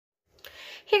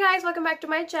Hey guys, welcome back to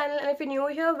my channel, and if you're new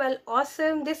here, well,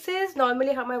 awesome. This is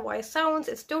normally how my voice sounds.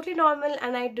 It's totally normal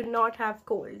and I do not have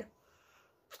cold.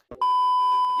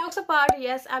 Jokes apart,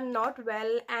 yes, I'm not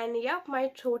well, and yeah,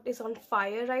 my throat is on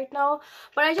fire right now,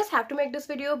 but I just have to make this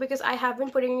video because I have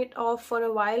been putting it off for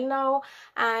a while now,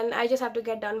 and I just have to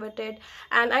get done with it.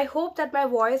 And I hope that my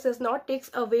voice does not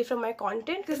takes away from my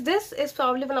content, because this is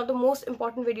probably one of the most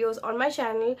important videos on my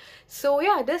channel. So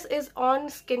yeah, this is on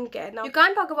skincare. Now, you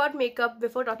can't talk about makeup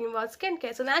before talking about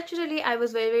skincare, so naturally I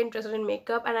was very interested in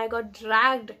makeup and I got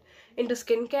dragged into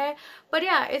skincare. But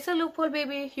yeah, it's a loophole,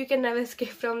 baby. You can never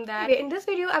escape from that. Okay, in this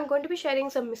video I'm going to be sharing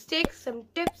some mistakes, some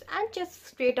tips, and just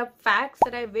straight up facts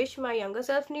that I wish my younger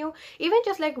self knew, even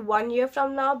just like 1 year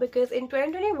from now, because in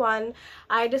 2021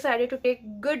 I decided to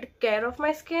take good care of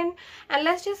my skin. And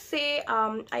let's just say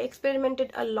I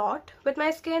experimented a lot with my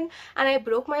skin, and I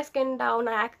broke my skin down.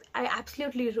 I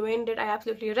absolutely ruined it, I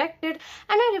absolutely wrecked it,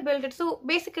 and I rebuilt it. So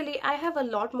basically I have a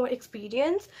lot more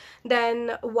experience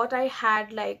than what I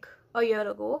had like a year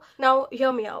ago. Now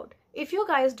hear me out. If you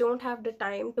guys don't have the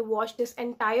time to watch this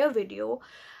entire video,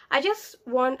 I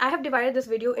have divided this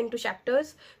video into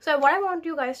chapters. So what I want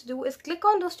you guys to do is click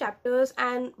on those chapters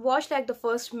and watch like the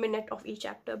first minute of each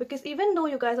chapter, because even though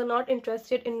you guys are not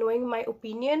interested in knowing my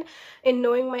opinion, in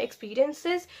knowing my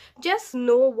experiences, just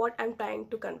know what I'm trying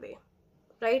to convey,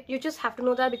 right? You just have to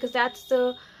know that, because that's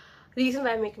the reason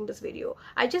why I'm making this video.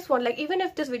 I just want, like, even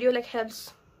if this video like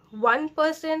helps one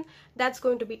person, that's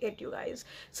going to be it, you guys.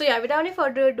 So yeah, without any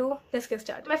further ado, let's get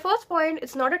started. My first point,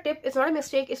 it's not a tip, it's not a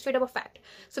mistake, it's straight up a fact.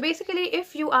 So basically,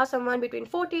 if you are someone between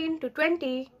 14 to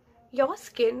 20, your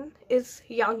skin is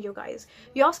young, you guys.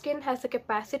 Your skin has the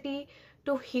capacity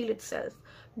to heal itself.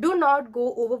 Do not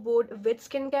go overboard with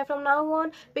skincare from now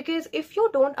on, because if you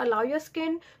don't allow your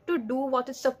skin to do what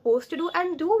it's supposed to do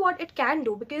and do what it can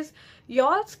do, because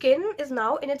your skin is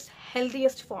now in its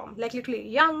healthiest form, like literally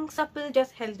young, supple,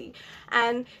 just healthy.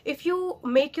 And if you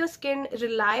make your skin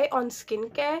rely on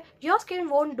skincare, your skin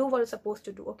won't do what it's supposed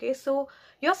to do. Okay, so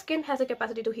your skin has a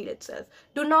capacity to heal itself.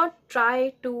 Do not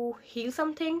try to heal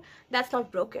something that's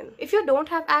not broken. If you don't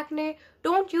have acne,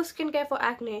 don't use skincare for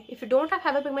acne. If you don't have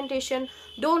hyperpigmentation,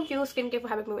 don't use skincare for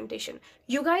hyperpigmentation.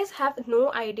 You guys have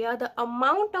no idea the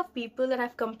amount of people that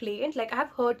have complained. Like, I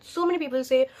have heard so many people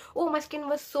say, oh, my skin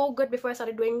was so good before I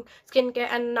started doing skincare,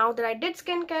 and now that I did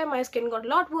skincare, my skin got a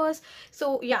lot worse.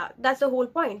 So yeah, that's the whole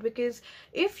point, because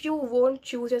if you won't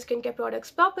choose your skincare products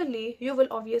properly, you will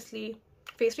obviously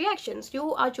face reactions.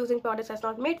 You are choosing products that's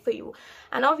not made for you,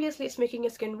 and obviously it's making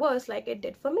your skin worse, like it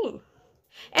did for me.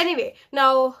 Anyway,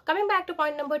 now coming back to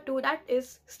point number 2, that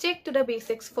is, stick to the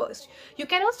basics first. You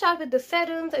cannot start with the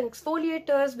serums and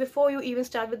exfoliators before you even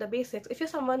start with the basics. If you're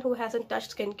someone who hasn't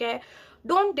touched skincare,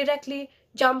 don't directly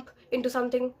jump into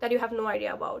something that you have no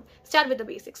idea about. Start with the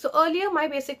basics. So earlier my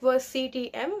basic was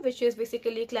CTM, which is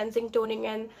basically cleansing, toning,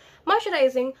 and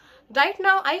moisturizing. Right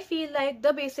now I feel like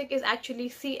the basic is actually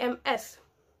CMS,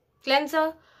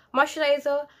 cleanser,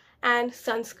 moisturizer, and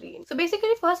sunscreen. So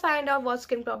basically, first find out what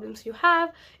skin problems you have.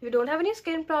 If you don't have any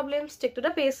skin problems, stick to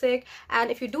the basic, and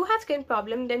if you do have skin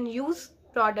problem, then use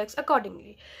products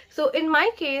accordingly. So in my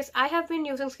case, I have been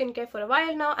using skincare for a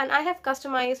while now, and I have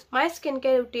customized my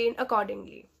skincare routine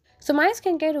accordingly. So my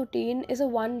skincare routine is a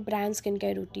one brand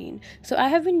skincare routine. So I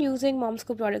have been using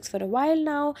MomsCo products for a while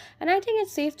now, and I think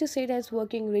it's safe to say that it's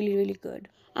working really good.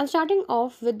 I'm starting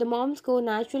off with the MomsCo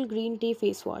Natural Green Tea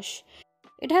Face Wash.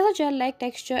 It has a gel-like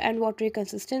texture and watery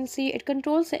consistency. It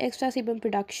controls the extra sebum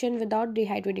production without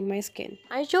dehydrating my skin.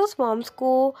 I chose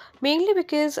MomsCo mainly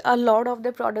because a lot of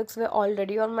the products were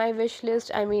already on my wish list.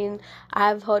 I mean, I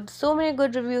have heard so many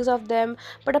good reviews of them.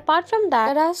 But apart from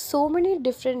that, there are so many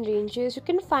different ranges. You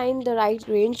can find the right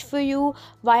range for you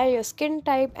via your skin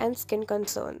type and skin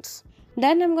concerns.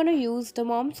 Then I'm going to use the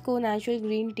MomsCo Natural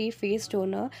Green Tea Face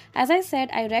Toner. As I said,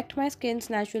 I wrecked my skin's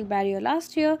natural barrier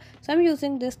last year, so I'm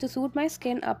using this to soothe my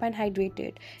skin up and hydrate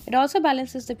it. It also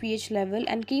balances the pH level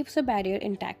and keeps the barrier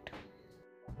intact.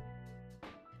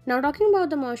 Now talking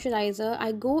about the moisturizer,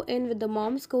 I go in with the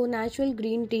MomsCo Natural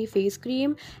Green Tea Face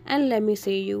Cream, and let me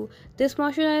say you, this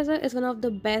moisturizer is one of the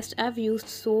best I've used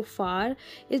so far.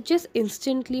 It just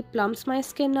instantly plumps my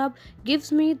skin up,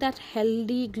 gives me that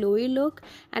healthy glowy look,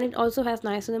 and it also has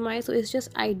niacinamide, so it's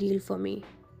just ideal for me.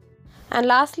 And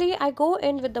lastly, I go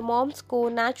in with the MomsCo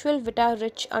Natural Vita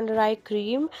Rich Under Eye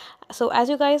Cream. So as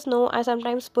you guys know, I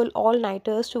sometimes pull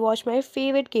all-nighters to watch my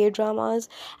favorite K-dramas,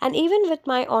 and even with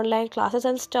my online classes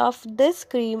and stuff, this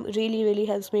cream really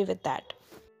helps me with that.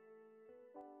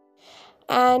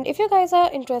 And if you guys are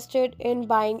interested in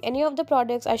buying any of the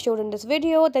products I showed in this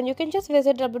video, then you can just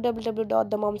visit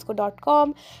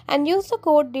www.themomsco.com and use the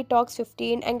code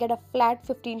detox15 and get a flat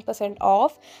 15%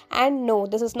 off. And no,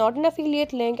 this is not an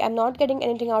affiliate link. I'm not getting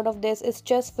anything out of this. It's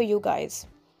just for you guys.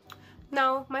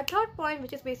 Now, my third point,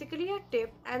 which is basically a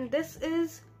tip, and this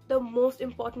is the most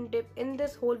important tip in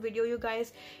this whole video, you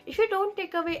guys. If you don't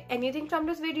take away anything from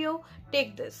this video,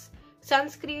 take this.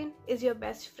 Sunscreen is your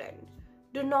best friend.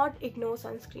 Do not ignore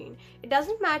sunscreen. It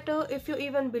doesn't matter if you're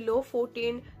even below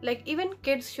 14, like even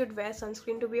kids should wear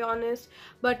sunscreen, to be honest.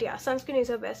 But yeah, sunscreen is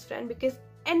your best friend, because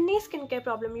any skincare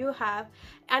problem you have,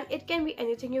 and it can be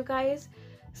anything, you guys,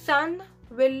 sun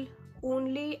will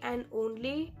only and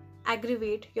only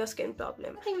aggravate your skin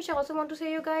problem. The thing which I also want to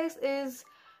say, you guys, is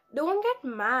don't get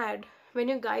mad when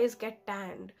you guys get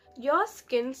tanned. Your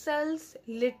skin cells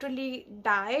literally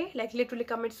die, like literally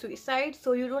commit suicide,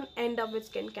 so you don't end up with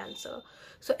skin cancer.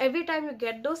 So every time you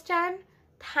get those tan,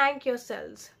 thank your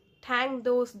cells. Thank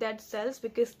those dead cells,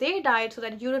 because they died so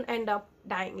that you don't end up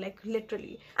dying, like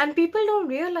literally. And people don't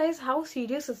realize how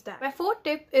serious is that. My fourth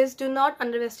tip is, do not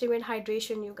underestimate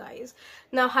hydration, you guys.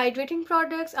 Now, hydrating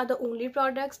products are the only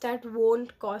products that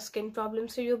won't cause skin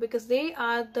problems to you, because they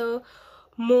are the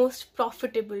most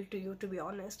profitable to you, to be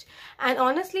honest. And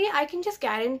honestly, I can just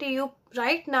guarantee you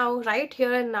right now, right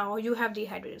here and now, you have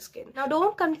dehydrated skin. Now,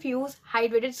 don't confuse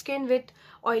hydrated skin with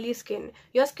oily skin.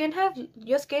 Your skin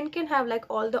can have like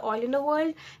all the oil in the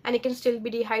world, and it can still be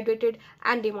dehydrated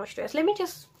and demoisturized. Let me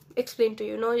just explain to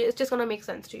you. No, it's just gonna make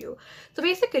sense to you. So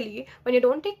basically, when you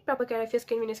don't take proper care of your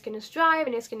skin, when your skin is dry,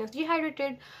 when your skin is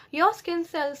dehydrated, your skin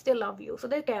cells, they love you, so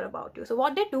they care about you. So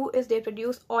what they do is they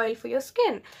produce oil for your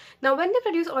skin. Now, when they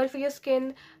produce oil for your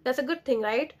skin, that's a good thing,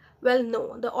 right? Well,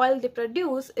 no, the oil they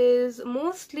produce is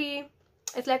mostly,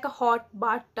 it's like a hot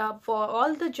bathtub for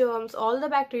all the germs, all the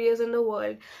bacteria in the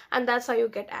world, and that's how you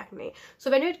get acne.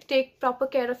 So when you take proper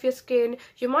care of your skin,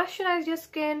 you moisturize your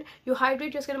skin, you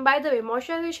hydrate your skin. By the way,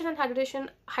 moisturization and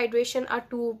hydration are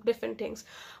two different things.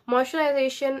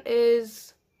 Moisturization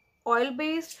is oil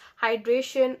based,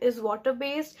 hydration is water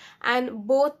based, and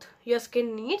both your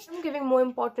skin needs. I'm giving more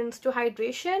importance to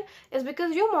hydration is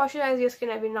because you moisturize your skin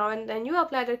every now and then, you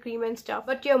apply the cream and stuff,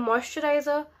 but your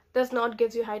moisturizer does not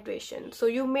give you hydration. So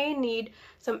you may need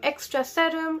some extra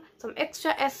serum, some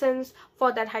extra essence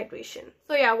for that hydration.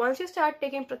 So yeah, once you start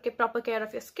taking proper care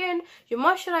of your skin, you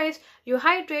moisturize, you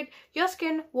hydrate, your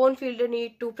skin won't feel the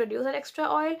need to produce that extra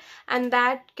oil, and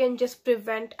that can just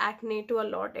prevent acne to a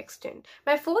lot extent.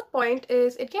 My fourth point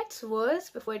is, it gets worse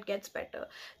before it gets better.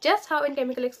 Just how in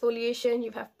chemical exfoliation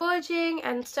you have purging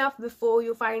and stuff before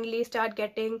you finally start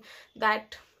getting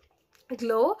that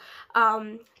glow,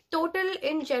 total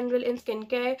in general in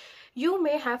skincare, you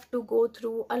may have to go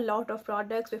through a lot of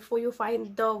products before you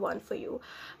find the one for you,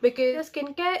 because your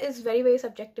skincare is very, very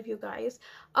subjective, you guys.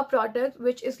 A product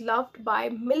which is loved by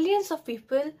millions of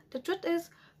people, the truth is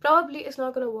probably it's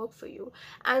not going to work for you.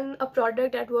 And a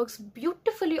product that works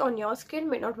beautifully on your skin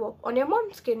may not work on your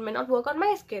mom's skin, may not work on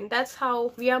my skin. That's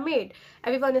how we are made.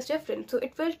 Everyone is different, so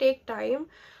it will take time.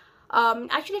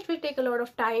 Actually, it will take a lot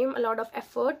of time, a lot of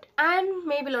effort, and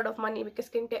maybe a lot of money, because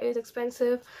skincare is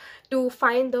expensive, to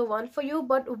find the one for you.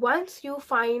 But once you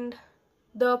find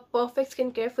the perfect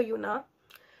skincare for you now,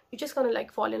 you're just gonna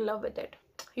like fall in love with it.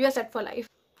 You are set for life.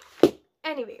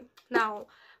 Anyway, now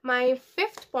my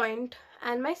fifth point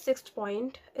and my sixth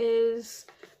point is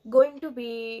going to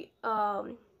be a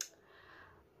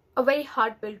very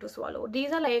hard pill to swallow.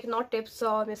 These are like not tips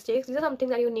or mistakes. These are something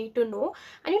that you need to know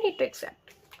and you need to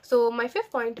accept. So my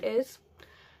fifth point is,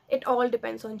 it all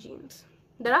depends on genes.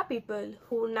 There are people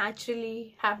who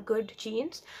naturally have good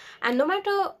genes, and no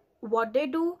matter what they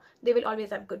do, they will always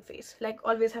have good face, like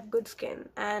always have good skin,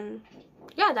 and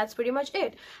yeah, that's pretty much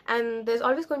it. And there's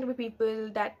always going to be people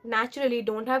that naturally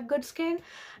don't have good skin,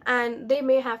 and they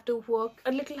may have to work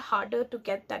a little harder to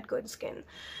get that good skin.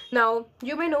 Now,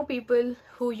 you may know people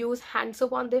who use hand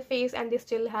soap on their face and they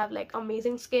still have like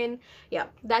amazing skin. Yeah,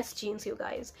 that's genes, you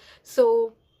guys.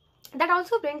 So that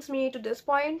also brings me to this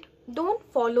point. Don't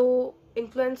follow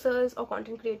influencers or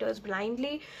content creators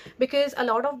blindly, because a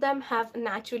lot of them have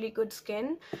naturally good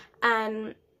skin,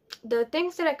 and the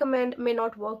things they recommend may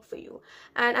not work for you.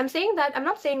 And I'm saying that, I'm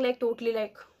not saying like totally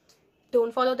like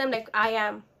don't follow them, like I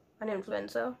am an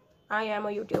influencer, I am a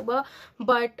YouTuber,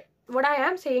 but what I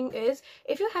am saying is,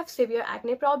 if you have severe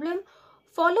acne problem,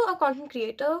 follow a content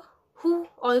creator who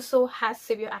also has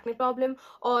severe acne problem,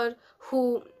 or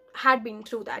who had been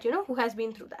through that, you know, who has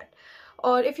been through that.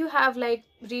 Or if you have like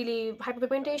really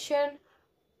hyperpigmentation,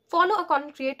 follow a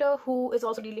content creator who is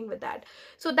also dealing with that.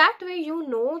 So that way you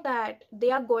know that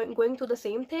they are going through the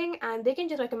same thing, and they can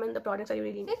just recommend the products that you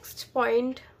really need. Next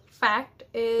point fact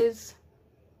is,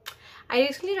 I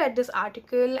recently read this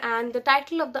article, and the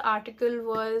title of the article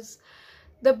was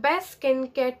 "The Best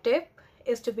Skincare Tip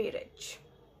is to Be Rich."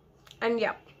 And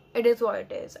yeah, it is what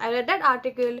it is. I read that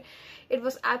article. It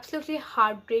was absolutely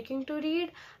heartbreaking to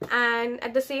read, and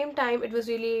at the same time it was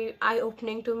really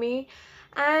eye-opening to me.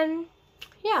 And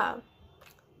yeah,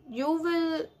 you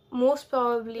will most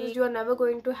probably, you are never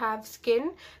going to have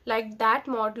skin like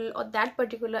that model or that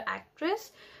particular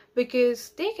actress, because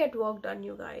they get work done,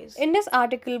 you guys. In this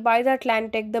article by The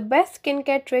Atlantic, "The Best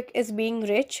Skincare Trick is Being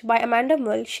Rich" by Amanda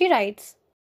Mull, she writes,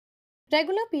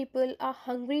 "Regular people are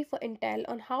hungry for intel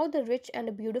on how the rich and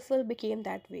the beautiful became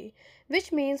that way,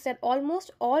 which means that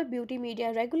almost all beauty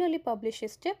media regularly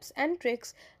publishes tips and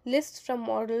tricks lists from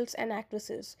models and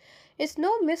actresses. It's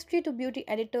no mystery to beauty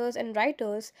editors and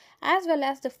writers, as well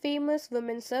as the famous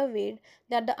women surveyed,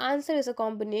 that the answer is a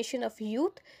combination of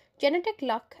youth, genetic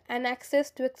luck, and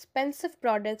access to expensive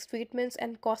products, treatments,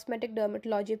 and cosmetic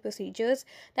dermatology procedures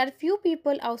that few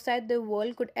people outside the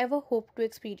world could ever hope to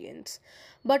experience.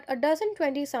 But a dozen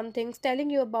 20-somethings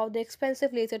telling you about the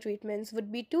expensive laser treatments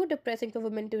would be too depressing for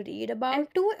women to read about and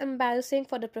too embarrassing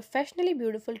for the professionally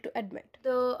beautiful to admit."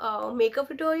 The makeup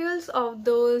tutorials of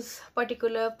those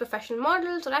particular professional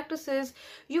models or actresses,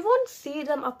 you won't see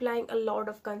them applying a lot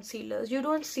of concealers. You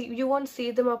won't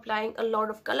see them applying a lot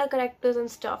of color correctors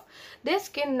and stuff. Their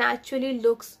skin naturally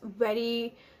looks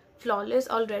very flawless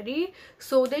already,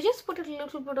 so they just put a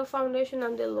little bit of foundation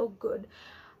and they look good.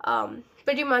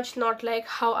 Pretty much not like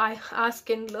how our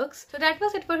skin looks. So that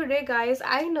was it for today, guys.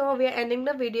 I know we are ending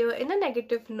the video in a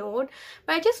negative note,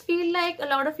 but I just feel like a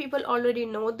lot of people already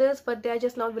know this, but they're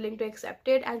just not willing to accept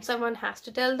it, and someone has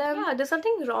to tell them. Yeah, there's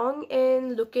something wrong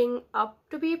in looking up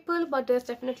to people, but there's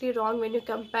definitely wrong when you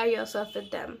compare yourself with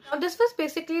them. Now, this was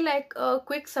basically like a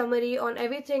quick summary on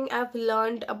everything I've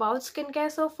learned about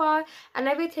skincare so far, and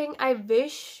everything I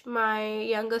wish my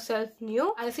younger self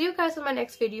knew. I'll see you guys in my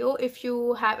next video. If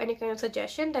you have any kind of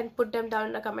suggestion, then put them down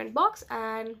in the comment box,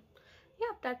 and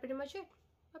yeah, that's pretty much it.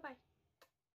 Bye bye.